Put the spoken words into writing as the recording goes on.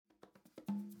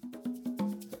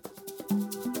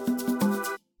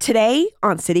Today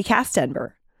on CityCast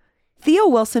Denver, Theo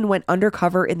Wilson went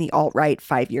undercover in the alt-right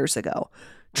 5 years ago.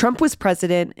 Trump was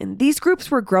president, and these groups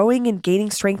were growing and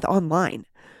gaining strength online.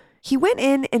 He went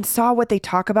in and saw what they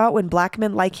talk about when black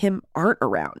men like him aren't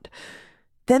around.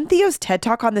 Then Theo's TED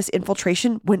Talk on this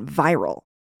infiltration went viral.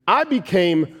 I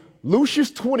became Lucius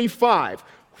 25,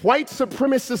 white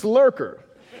supremacist lurker.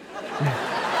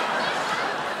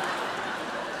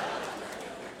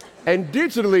 And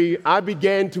digitally, I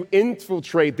began to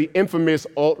infiltrate the infamous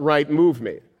alt-right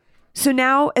movement. So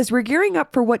now, as we're gearing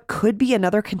up for what could be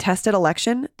another contested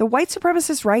election, the white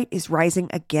supremacist right is rising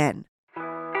again.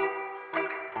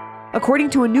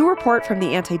 According to a new report from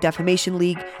the Anti-Defamation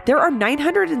League, there are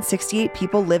 968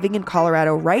 people living in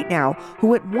Colorado right now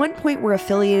who at one point were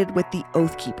affiliated with the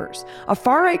Oath Keepers, a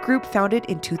far-right group founded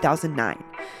in 2009.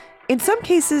 In some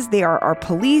cases, they are our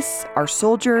police, our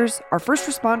soldiers, our first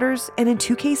responders, and in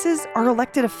 2 cases, our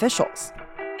elected officials.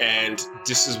 And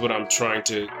this is what I'm trying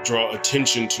to draw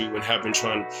attention to and have been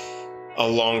trying a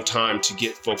long time to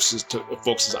get folks'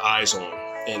 eyes on.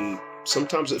 And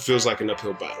sometimes it feels like an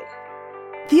uphill battle.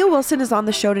 Theo Wilson is on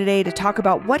the show today to talk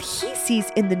about what he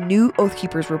sees in the new Oath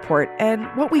Keepers report and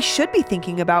what we should be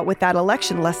thinking about with that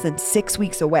election less than 6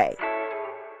 weeks away.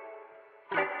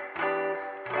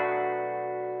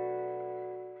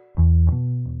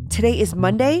 Today is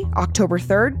Monday, October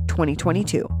 3rd,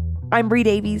 2022. I'm Bree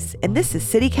Davies, and this is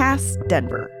CityCast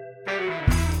Denver.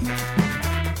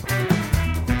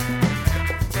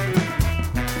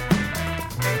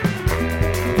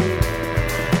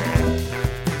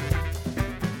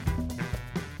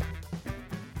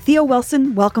 Theo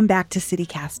Wilson, welcome back to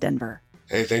CityCast Denver.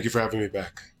 Hey, thank you for having me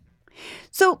back.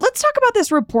 So let's talk about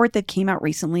this report that came out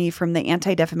recently from the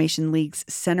Anti-Defamation League's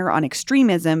Center on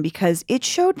Extremism, because it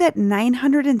showed that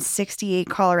 968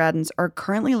 Coloradans are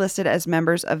currently listed as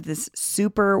members of this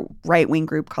super right-wing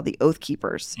group called the Oath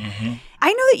Keepers. Mm-hmm.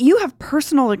 I know that you have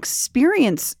personal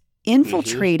experience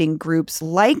infiltrating groups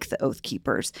like the Oath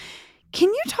Keepers. Can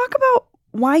you talk about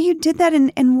why you did that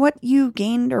and what you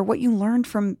gained or what you learned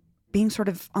from being sort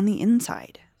of on the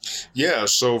inside? Yeah,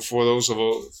 so for those of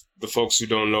the folks who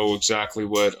don't know exactly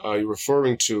what you're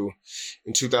referring to,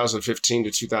 in 2015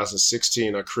 to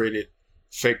 2016, I created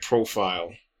fake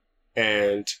profile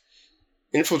and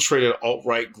infiltrated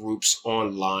alt-right groups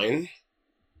online,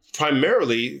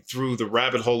 primarily through the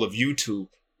rabbit hole of YouTube,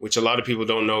 which a lot of people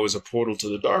don't know is a portal to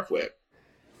the dark web.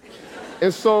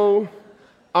 And so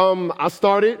I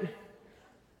started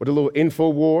with a little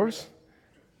InfoWars,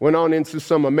 went on into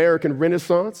some American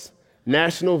Renaissance,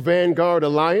 National Vanguard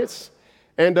Alliance.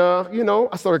 And,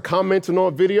 I started commenting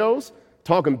on videos,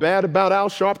 talking bad about Al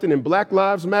Sharpton and Black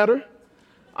Lives Matter.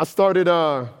 I started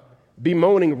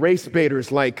bemoaning race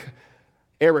baiters like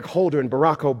Eric Holder and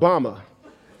Barack Obama.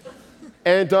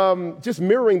 And just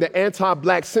mirroring the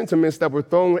anti-Black sentiments that were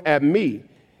thrown at me.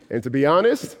 And to be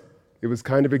honest, it was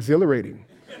kind of exhilarating.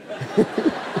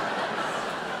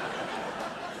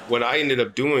 What I ended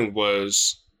up doing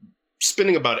was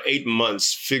spending about 8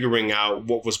 months figuring out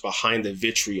what was behind the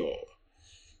vitriol.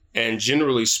 And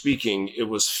generally speaking, it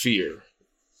was fear.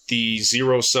 The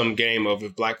zero-sum game of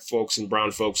if black folks and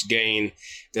brown folks gain,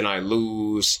 then I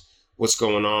lose. What's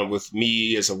going on with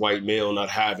me as a white male not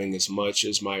having as much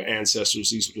as my ancestors?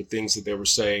 These were the things that they were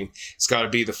saying. It's got to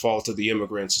be the fault of the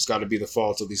immigrants. It's got to be the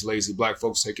fault of these lazy black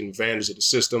folks taking advantage of the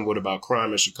system. What about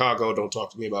crime in Chicago? Don't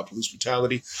talk to me about police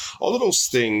brutality. All of those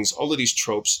things, all of these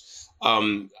tropes,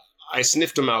 I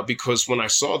sniffed them out because when I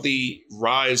saw the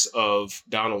rise of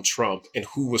Donald Trump and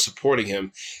who was supporting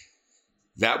him,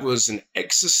 that was an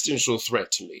existential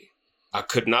threat to me. I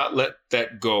could not let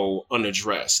that go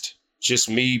unaddressed. Just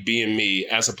me being me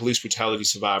as a police brutality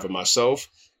survivor myself,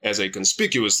 as a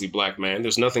conspicuously black man.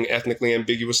 There's nothing ethnically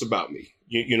ambiguous about me.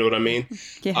 You know what I mean?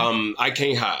 Yeah. I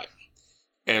can't hide.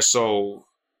 And so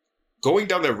going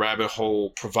down that rabbit hole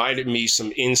provided me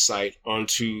some insight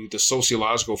onto the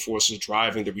sociological forces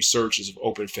driving the resurgence of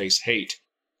open-faced hate.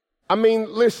 I mean,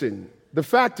 listen, the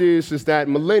fact is that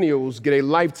millennials get a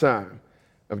lifetime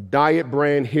of diet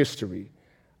brand history.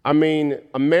 I mean,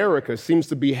 America seems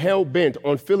to be hell-bent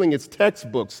on filling its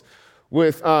textbooks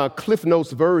with Cliff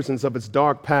Notes versions of its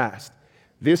dark past.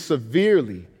 This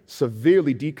severely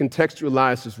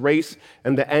decontextualizes race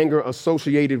and the anger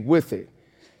associated with it.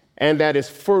 And that is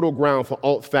fertile ground for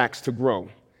alt-facts to grow.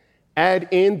 Add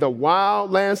in the wild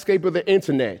landscape of the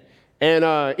internet, and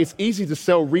it's easy to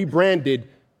sell rebranded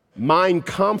Mein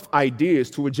Kampf ideas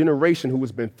to a generation who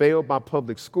has been failed by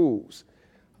public schools.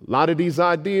 A lot of these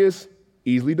ideas,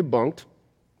 easily debunked.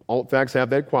 Alt-facts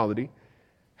have that quality.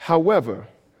 However,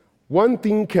 one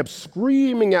thing kept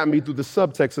screaming at me through the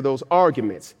subtext of those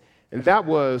arguments, and that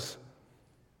was,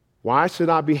 Why should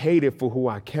I be hated for who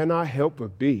I cannot help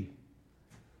but be?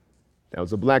 That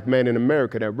was a black man in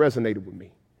America that resonated with me.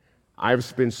 I've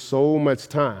spent so much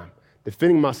time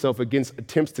defending myself against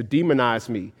attempts to demonize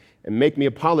me and make me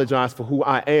apologize for who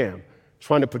I am,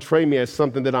 trying to portray me as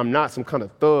something that I'm not, some kind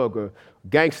of thug or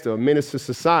gangster, a menace to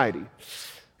society.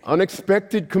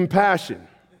 Unexpected compassion.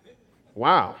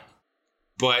 Wow.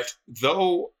 But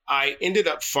though I ended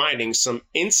up finding some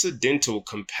incidental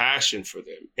compassion for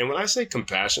them, and when I say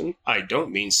compassion, I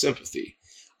don't mean sympathy.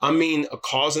 I mean a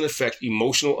cause and effect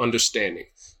emotional understanding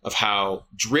of how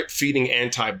drip feeding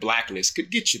anti-blackness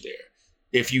could get you there.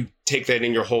 If you take that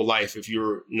in your whole life, if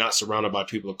you're not surrounded by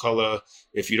people of color,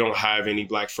 if you don't have any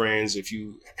black friends, if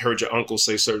you heard your uncle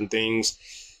say certain things,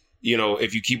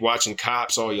 if you keep watching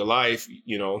Cops all your life,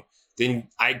 then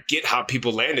I get how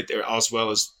people landed there, as well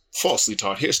as falsely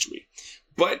taught history.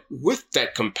 But with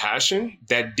that compassion,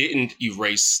 that didn't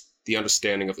erase the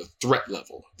understanding of the threat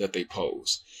level that they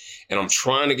pose. And I'm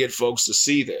trying to get folks to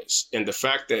see this. And the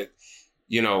fact that,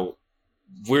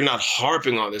 we're not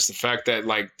harping on this, the fact that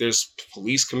there's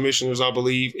police commissioners, I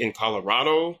believe, in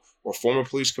Colorado, or former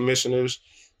police commissioners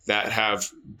that have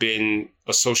been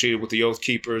associated with the Oath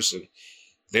Keepers, and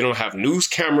they don't have news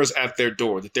cameras at their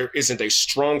door, that there isn't a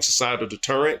strong societal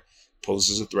deterrent,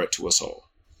 poses a threat to us all.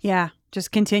 Yeah,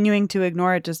 just continuing to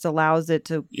ignore it just allows it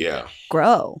to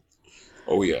grow.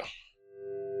 Oh, yeah.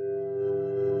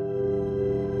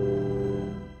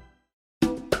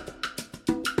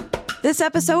 This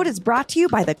episode is brought to you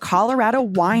by the Colorado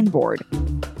Wine Board.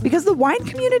 Because the wine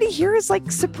community here is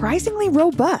surprisingly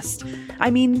robust. I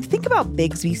mean, think about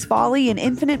Bigsby's Folly and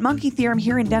Infinite Monkey Theorem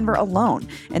here in Denver alone.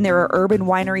 And there are urban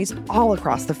wineries all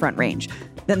across the Front Range.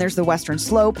 Then there's the Western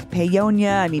Slope,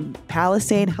 Paonia,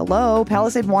 Palisade. Hello,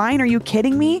 Palisade wine, are you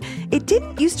kidding me? It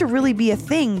didn't used to really be a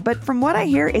thing, but from what I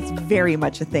hear, it's very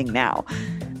much a thing now.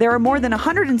 There are more than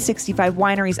 165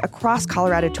 wineries across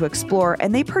Colorado to explore,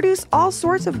 and they produce all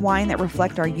sorts of wine that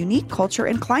reflect our unique culture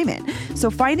and climate. So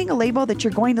finding a label that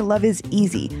you're going to love is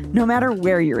easy, no matter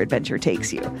where your adventure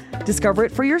takes you. Discover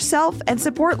it for yourself and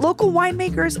support local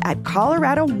winemakers at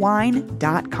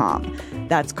coloradowine.com.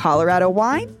 That's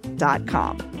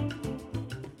coloradowine.com.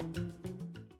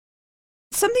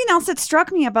 Something else that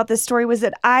struck me about this story was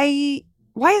that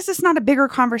why is this not a bigger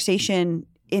conversation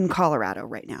in Colorado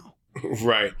right now?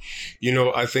 Right.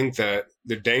 I think that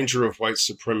the danger of white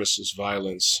supremacist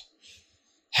violence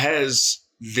has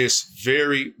this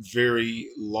very, very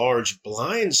large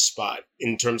blind spot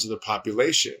in terms of the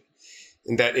population.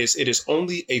 And that is, it is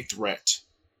only a threat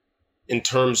in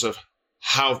terms of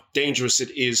how dangerous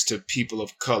it is to people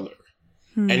of color.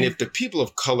 And if the people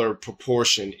of color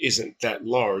proportion isn't that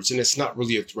large, then it's not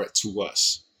really a threat to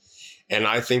us. And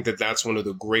I think that that's one of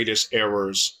the greatest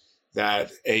errors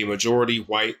that a majority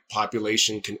white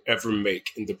population can ever make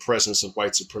in the presence of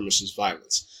white supremacist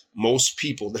violence. Most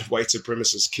people that white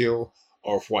supremacists kill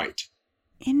are white.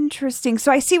 Interesting.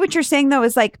 So I see what you're saying, though,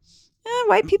 is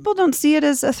white people don't see it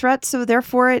as a threat, so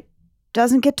therefore it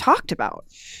doesn't get talked about.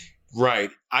 Right.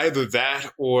 Either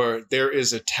that or there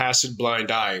is a tacit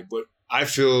blind eye. What I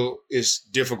feel is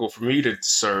difficult for me to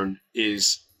discern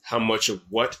is how much of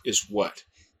what is what.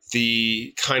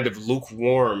 The kind of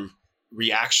lukewarm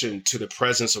reaction to the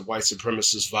presence of white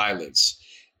supremacist violence,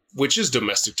 which is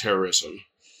domestic terrorism,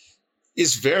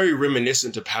 is very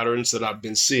reminiscent to patterns that I've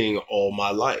been seeing all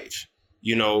my life.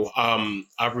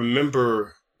 I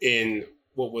remember in,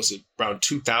 around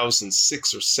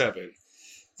 2006 or 7,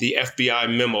 the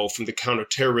FBI memo from the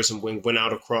counterterrorism wing went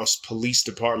out across police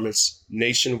departments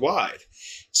nationwide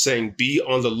saying, be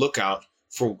on the lookout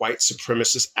for white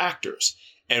supremacist actors.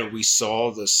 And we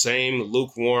saw the same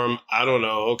lukewarm,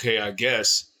 I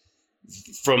guess,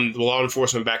 from the law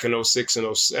enforcement back in 06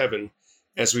 and 07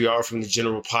 as we are from the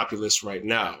general populace right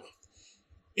now.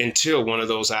 Until one of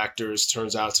those actors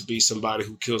turns out to be somebody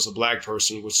who kills a black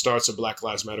person, which starts a Black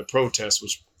Lives Matter protest,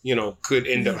 which, could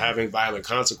end up having violent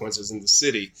consequences in the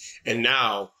city. And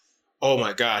now, oh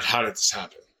my God, how did this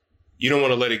happen? You don't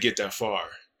want to let it get that far.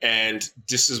 And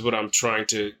this is what I'm trying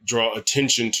to draw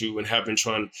attention to and have been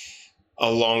trying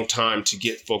a long time to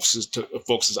get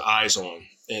folks' eyes on.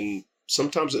 And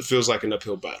sometimes it feels like an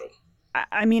uphill battle.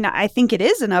 I think it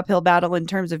is an uphill battle in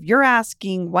terms of you're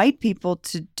asking white people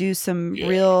to do some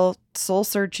real soul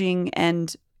searching,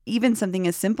 and even something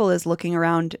as simple as looking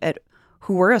around at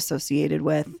who we're associated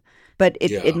with. But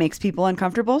it makes people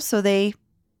uncomfortable, so they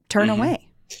turn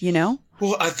away,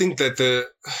 Well, I think that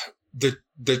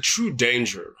the true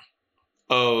danger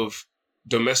of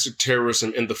domestic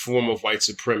terrorism in the form of white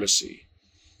supremacy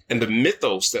and the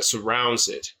mythos that surrounds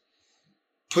it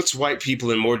puts white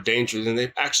people in more danger than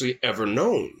they've actually ever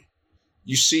known.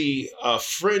 You see, a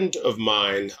friend of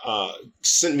mine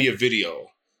sent me a video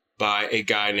by a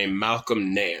guy named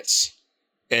Malcolm Nance.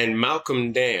 And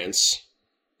Malcolm Nance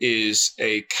is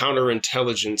a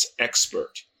counterintelligence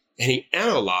expert. And he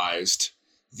analyzed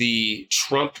the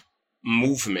Trump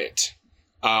movement,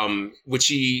 which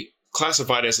he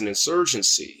classified as an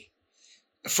insurgency,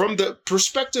 from the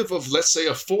perspective of, let's say,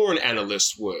 a foreign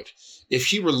analyst would, if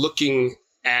he were looking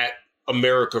at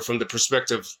America from the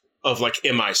perspective of like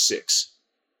MI6,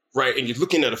 right? And you're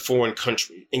looking at a foreign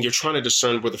country and you're trying to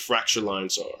discern where the fracture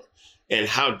lines are and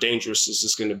how dangerous is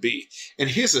this going to be. And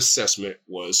his assessment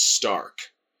was stark.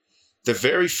 The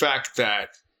very fact that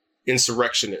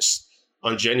insurrectionists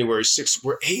on January 6th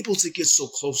were able to get so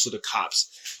close to the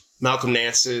cops, Malcolm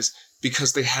Nance says,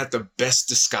 because they had the best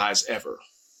disguise ever,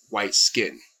 white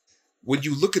skin. When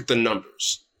you look at the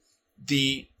numbers,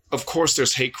 of course,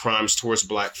 there's hate crimes towards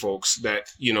Black folks that,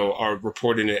 are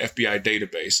reported in an FBI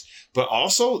database, but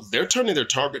also they're turning their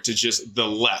target to just the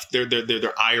left.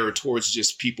 They're ire towards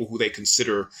just people who they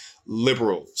consider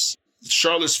liberals.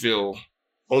 Charlottesville,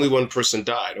 only one person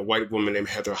died, a white woman named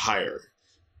Heather Heyer.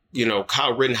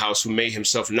 Kyle Rittenhouse, who may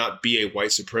himself not be a white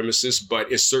supremacist,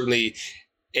 but is certainly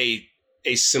a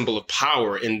symbol of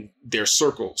power in their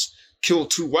circles,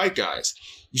 killed 2 white guys.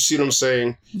 You see what I'm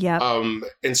saying? Yeah.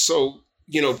 And so,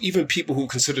 even people who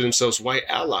consider themselves white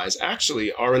allies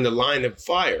actually are in the line of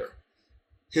fire,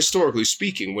 historically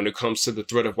speaking, when it comes to the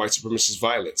threat of white supremacist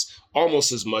violence,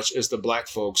 almost as much as the Black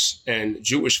folks and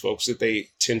Jewish folks that they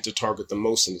tend to target the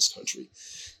most in this country.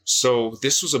 So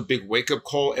this was a big wake-up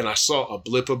call, and I saw a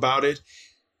blip about it,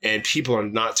 and people are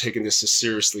not taking this as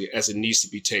seriously as it needs to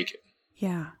be taken.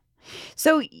 Yeah.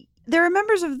 So there are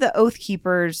members of the Oath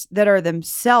Keepers that are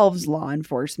themselves law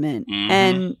enforcement,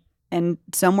 and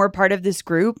some were part of this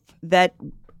group that,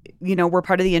 were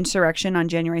part of the insurrection on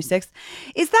January 6th.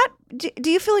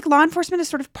 Do you feel like law enforcement is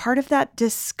sort of part of that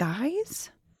disguise?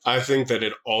 I think that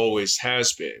it always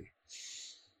has been.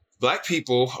 Black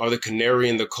people are the canary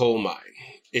in the coal mine.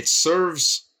 It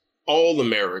serves all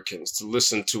Americans to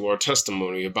listen to our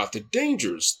testimony about the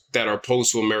dangers that are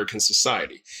posed to American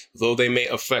society. Though they may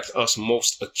affect us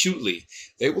most acutely,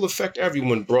 they will affect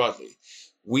everyone broadly.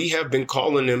 We have been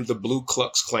calling them the Ku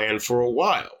Klux Klan for a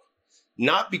while,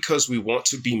 not because we want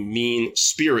to be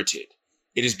mean-spirited.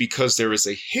 It is because there is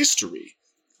a history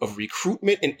of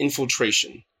recruitment and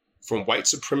infiltration from white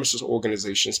supremacist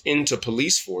organizations into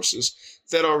police forces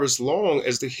that are as long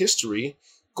as the history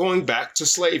going back to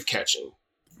slave catching.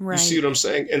 Right. You see what I'm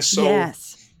saying? And so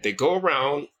They go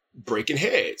around breaking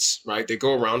heads, right? They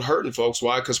go around hurting folks.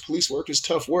 Why? Because police work is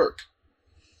tough work.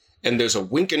 And there's a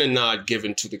wink and a nod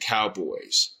given to the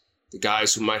cowboys, the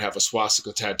guys who might have a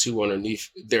swastika tattoo underneath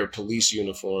their police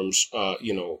uniforms,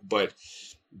 but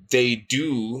they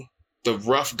do the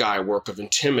rough guy work of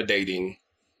intimidating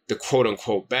the quote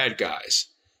unquote bad guys.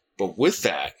 But with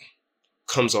that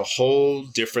comes a whole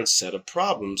different set of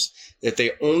problems that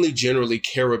they only generally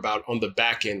care about on the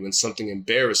back end when something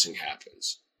embarrassing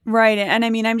happens. Right. And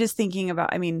I'm just thinking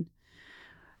about,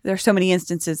 there's so many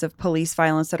instances of police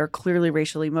violence that are clearly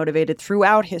racially motivated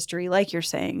throughout history, like you're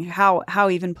saying, how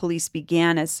even police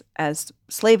began as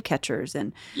slave catchers.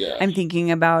 And I'm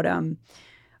thinking about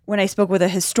when I spoke with a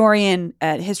historian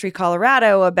at History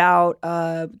Colorado about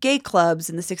gay clubs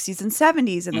in the 60s and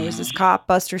 70s, and there was this cop,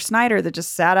 Buster Snyder, that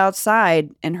just sat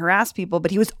outside and harassed people,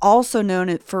 but he was also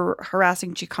known for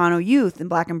harassing Chicano youth and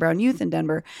Black and brown youth in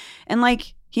Denver. And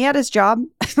he had his job.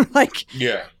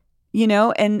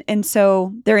 And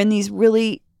so they're in these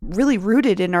really, really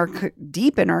rooted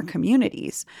deep in our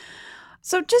communities.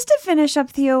 So just to finish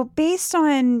up, Theo, based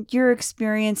on your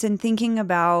experience in thinking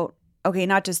about, okay,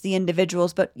 not just the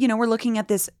individuals, but, we're looking at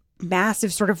this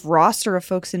massive sort of roster of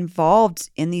folks involved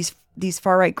in these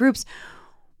far-right groups.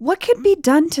 What could be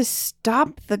done to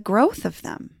stop the growth of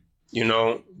them?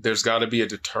 There's got to be a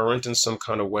deterrent in some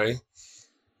kind of way.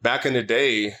 Back in the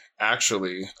day,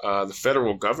 actually, the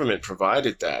federal government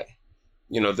provided that.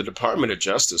 The Department of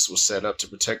Justice was set up to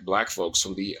protect Black folks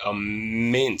from the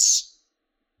immense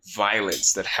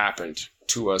violence that happened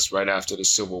to us right after the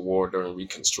Civil War during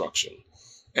Reconstruction.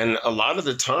 And a lot of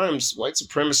the times, white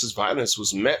supremacist violence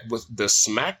was met with the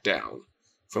smackdown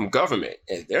from government,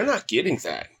 and they're not getting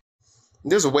that.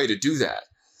 There's a way to do that,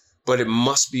 but it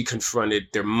must be confronted.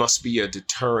 There must be a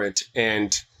deterrent,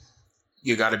 and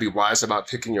you got to be wise about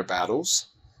picking your battles.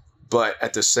 But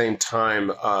at the same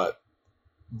time,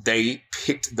 they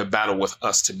picked the battle with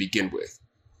us to begin with,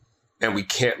 and we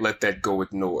can't let that go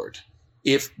ignored.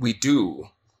 If we do,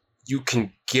 you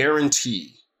can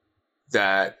guarantee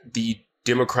that the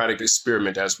democratic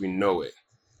experiment as we know it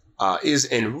is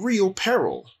in real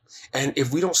peril. And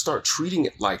if we don't start treating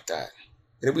it like that,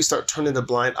 And if we start turning a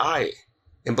blind eye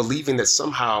and believing that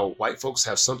somehow white folks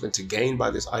have something to gain by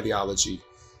this ideology,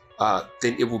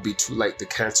 then it will be too late. The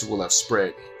cancer will have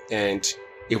spread and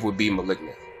it will be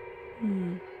malignant.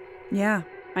 Yeah.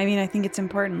 I mean, I think it's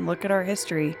important. Look at our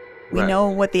history. We Right. know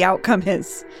what the outcome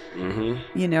is.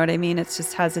 Mm-hmm. You know what I mean? It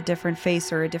just has a different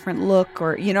face or a different look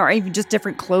or, or even just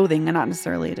different clothing and not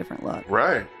necessarily a different look.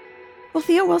 Right. Well,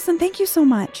 Theo Wilson, thank you so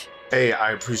much. Hey,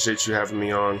 I appreciate you having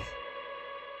me on.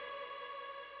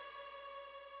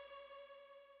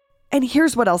 And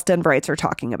here's what else Denverites are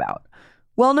talking about.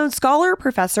 Well-known scholar,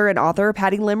 professor, and author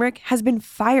Patty Limerick has been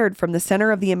fired from the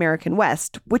Center of the American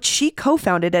West, which she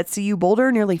co-founded at CU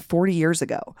Boulder nearly 40 years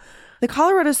ago. The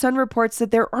Colorado Sun reports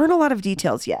that there aren't a lot of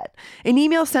details yet. An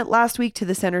email sent last week to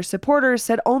the center's supporters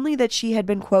said only that she had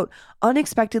been, quote,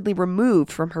 unexpectedly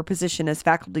removed from her position as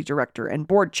faculty director and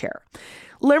board chair.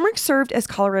 Limerick served as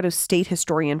Colorado's state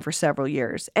historian for several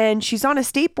years, and she's on a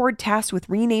state board tasked with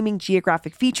renaming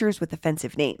geographic features with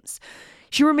offensive names.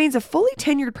 She remains a fully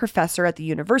tenured professor at the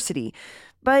university,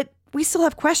 but we still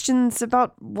have questions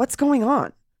about what's going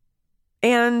on.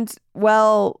 And,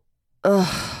 well,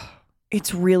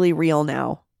 it's really real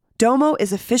now. Domo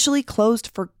is officially closed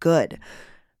for good.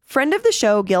 Friend of the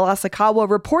show, Gil Asakawa,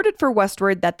 reported for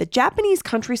Westward that the Japanese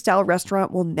country-style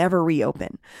restaurant will never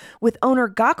reopen, with owner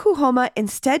Gaku Homa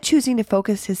instead choosing to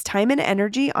focus his time and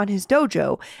energy on his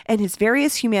dojo and his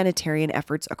various humanitarian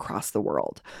efforts across the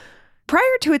world.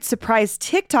 Prior to its surprise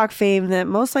TikTok fame that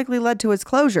most likely led to its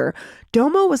closure,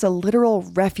 Domo was a literal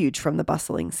refuge from the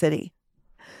bustling city.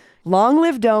 Long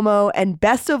live Domo, and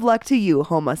best of luck to you,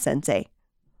 Homa-sensei.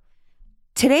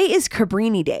 Today is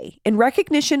Cabrini Day, in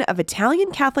recognition of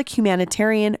Italian Catholic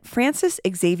humanitarian Francis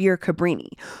Xavier Cabrini,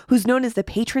 who's known as the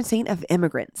patron saint of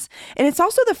immigrants. And it's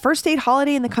also the first state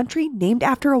holiday in the country named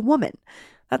after a woman.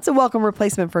 That's a welcome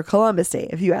replacement for Columbus Day,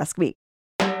 if you ask me.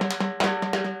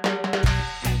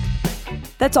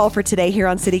 That's all for today here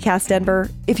on CityCast Denver.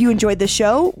 If you enjoyed the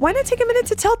show, why not take a minute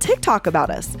to tell TikTok about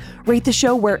us? Rate the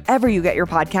show wherever you get your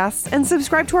podcasts and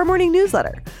subscribe to our morning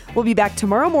newsletter. We'll be back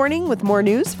tomorrow morning with more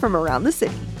news from around the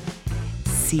city.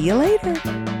 See you later.